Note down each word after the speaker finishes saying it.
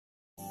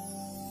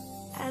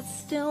I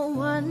still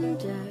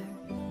wonder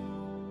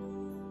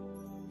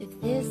if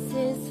this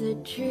is a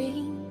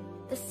dream,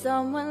 that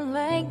someone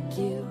like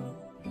you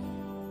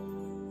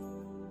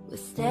will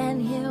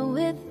stand here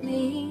with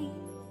me.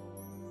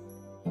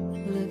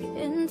 Look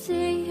into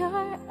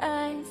your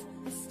eyes,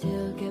 I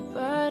still get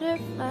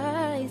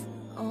butterflies.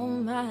 Oh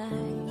my,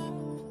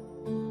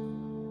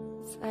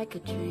 it's like a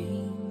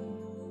dream.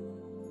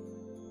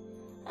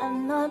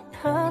 I'm not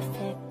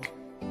perfect,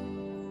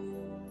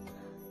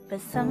 but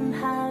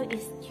somehow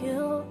it's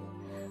you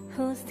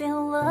who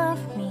still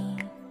love me.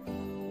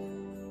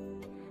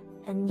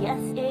 And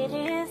yes, it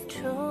is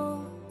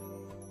true,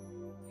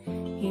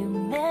 you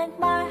make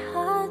my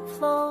heart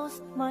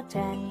flows more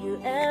than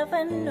you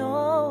ever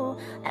know.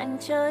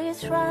 Angel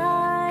is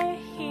right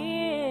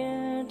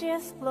here,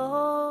 this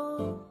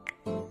glow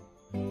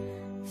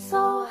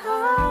so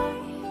high.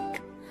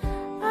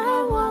 I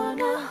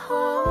wanna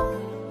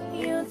hold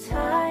you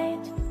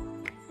tight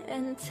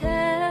and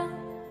tell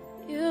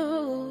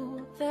you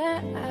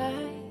that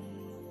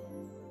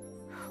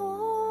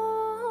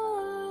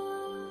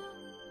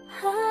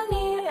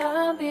honey,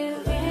 I'll be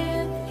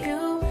with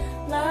you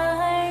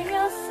by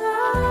your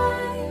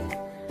side,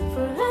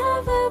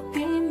 forever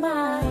be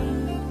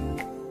mine.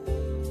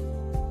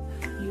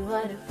 You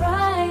are the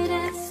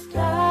brightest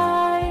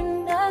star in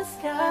the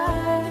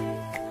sky.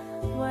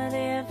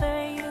 Whatever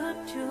you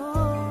do,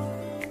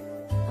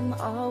 I'm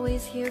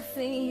always here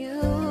for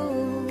you.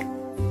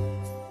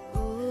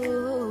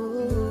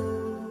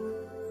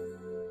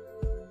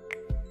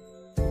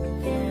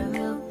 There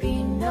will be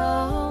no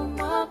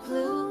more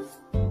blues,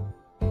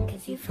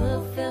 'cause you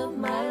fulfilled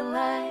my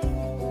life.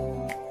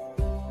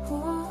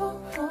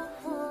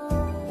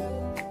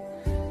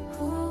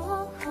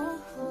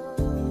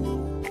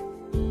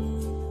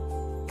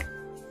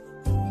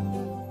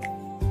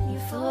 You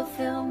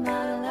fulfill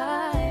my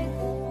life.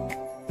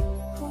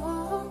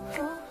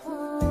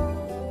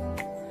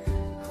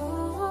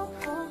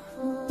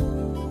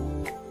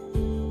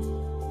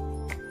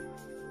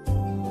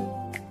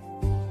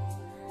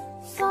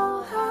 So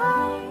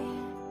high,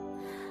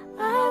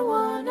 I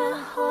wanna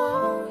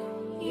hold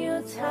you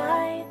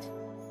tight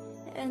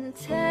and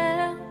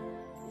tell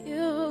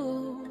you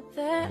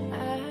that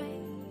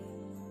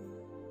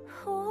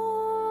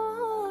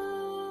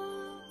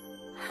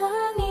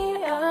honey,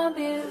 I'll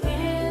be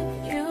with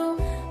you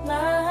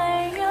by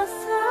your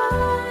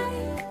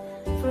side,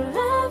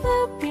 forever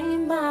be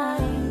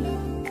mine.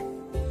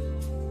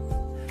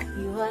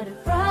 You are the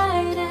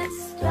brightest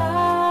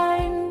star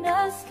in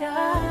the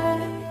sky.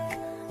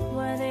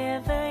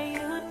 Whatever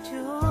you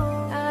do,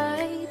 I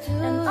do.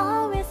 I'm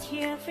always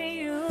here for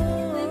you.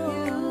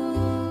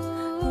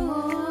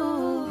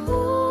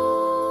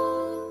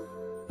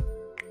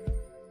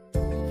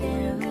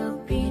 There will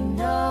be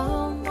no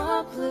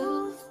more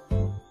blues,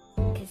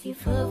 'cause you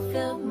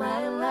fulfilled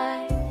my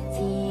life.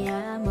 Ti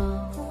amo,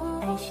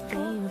 ai ci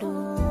tengo,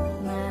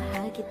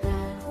 mahal kita,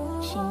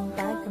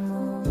 cinta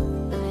kamu,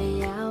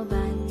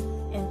 beryaban,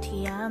 el ti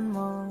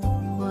amo,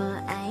 我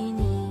爱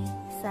你。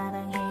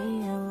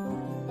 사랑해요.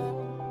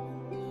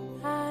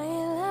 I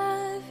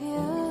love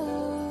you,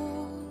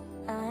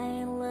 I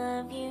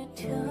love you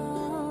too.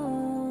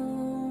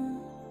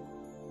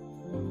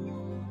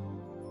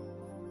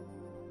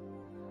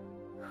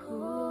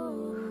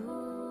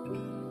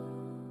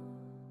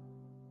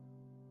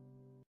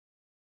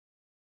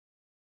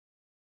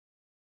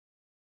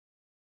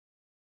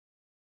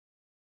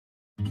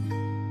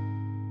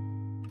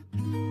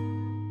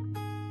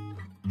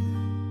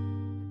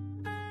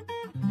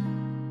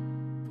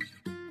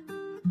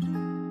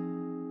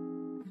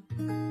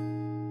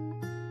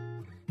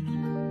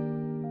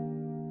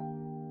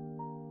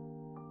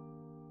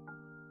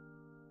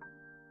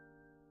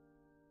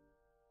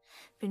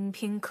เป็นเ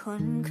พียงค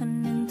นคน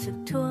หนึ่ง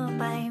ทั่วไ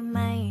ปไ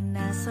ม่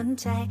น่าสน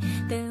ใจ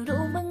แต่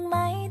รู้บ้างไหม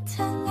เธ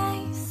อไง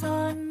ซ่อ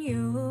นอ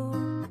ยู่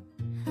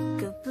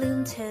ก็ปลื้ม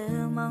เธอ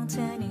มองเธ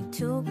อใน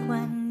ทุก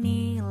วัน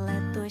นี้และ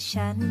ตัว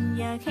ฉัน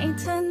อยากให้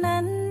เธอ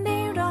นั้นได้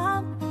รั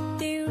บ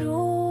ได้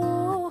รู้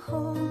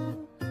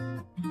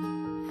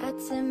อาจ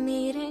จะมี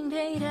เรื่องใ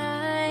ด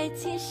ๆ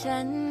ที่ฉั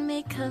นไม่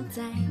เข้าใจ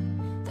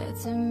แต่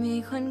จะมี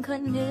คนค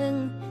นหนึ่ง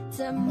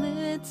จับมื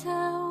อเธอ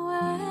ไ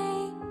ว้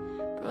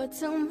โปรด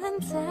จงมั่น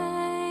ใจ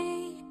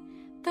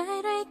ไป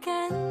ด้วย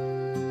กัน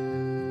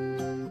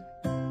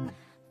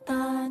ต่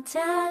อจ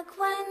าก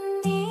วัน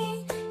นี้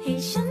ให้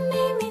ฉันไ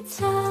ม่มีเธ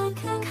อ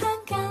ข้าง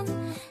ๆกัน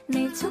ใน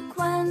ทุก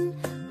วัน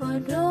โปร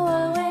ดรู้เอ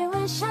าไว้ว่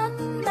าฉัน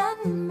นั้น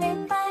ไม่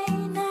ไป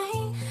ไหน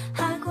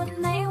หากวัน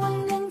ไหนวัน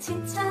หนึ่งที่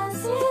เธอ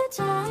เสียใ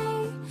จ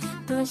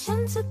ตัวฉัน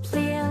จะเป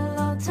ลี่ยนโล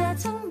กเธอ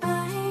ทั้งใบ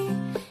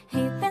ใ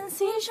ห้เป็น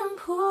สีชม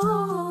พู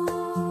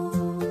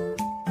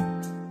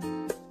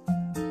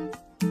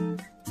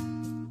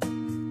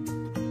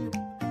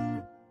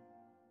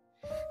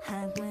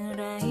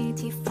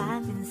ที่ฟ้า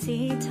เป็นสี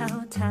เทา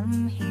ท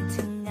ำให้เธ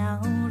อเหงา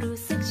รู้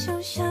สึกเ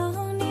ฉา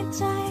ๆในใ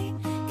จ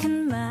ขึ้น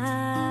มา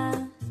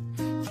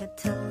แค่เ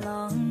ธอล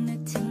องนึ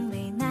กถึงใบ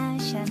หน้า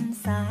ฉัน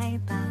สาย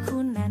ตา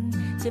คู่นั้น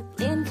จะเป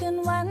ลี่ยนคืน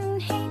วัน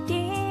ให้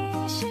ดี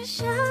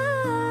ช้าๆ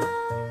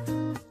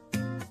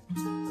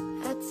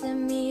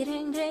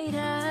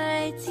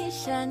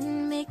ฉัน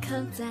ไม่เข้า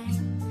ใจ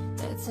แ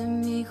ต่จะ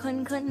มีคน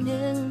คนห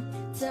นึ่ง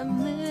จับ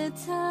มือ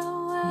เธอ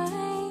ไว้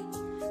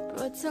โปร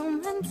ดจง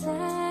มั่นใจ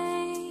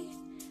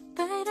ไป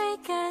ด้วย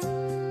กัน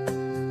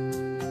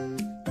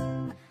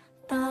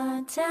ต่อ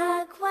จา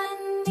กวัน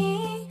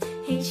นี้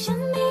ให้ฉั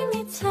นไม่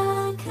มีเธอ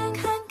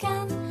ข้างๆกั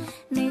น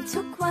ใน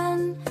ทุกวัน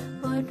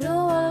โปรด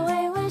รู้เอาไว้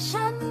ว่า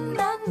ฉัน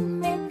นั้น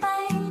ไม่ไป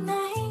ไหน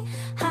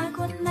หาก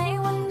วันไหน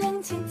วันหนึ่ง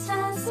ที่เธอ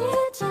เสีย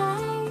ใจ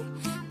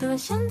ตัว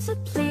ฉันจะ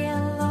เปลี่ยน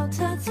โลกเธ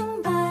อทั้ง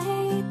ใบ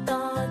ต่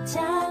อจ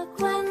าก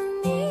วัน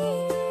นี้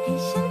ให้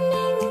ฉันไ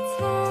ม่มีเธ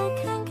อ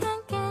ข้าง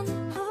ๆกัน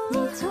ใน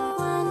ทุก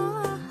วัน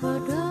โปร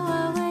ดรู้เอ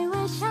าไว้ว่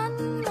าฉัน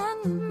นั้น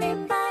ไม่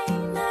ไป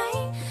ไหน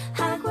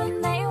หากวัน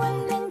ไหนวัน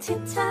หนึ่งที่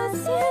เธอ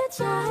เสียใ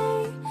จ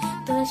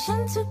ตัวฉัน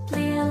จะเป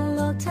ลี่ยนโล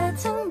กเธอ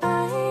ทั้งใบ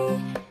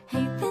ใ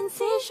ห้เป็น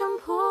สีชม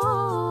พู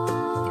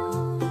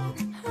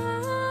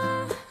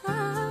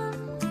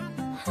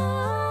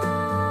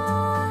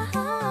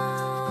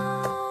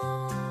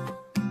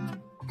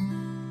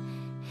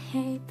ใ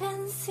ห้เป็น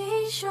สี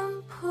ชม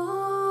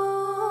พู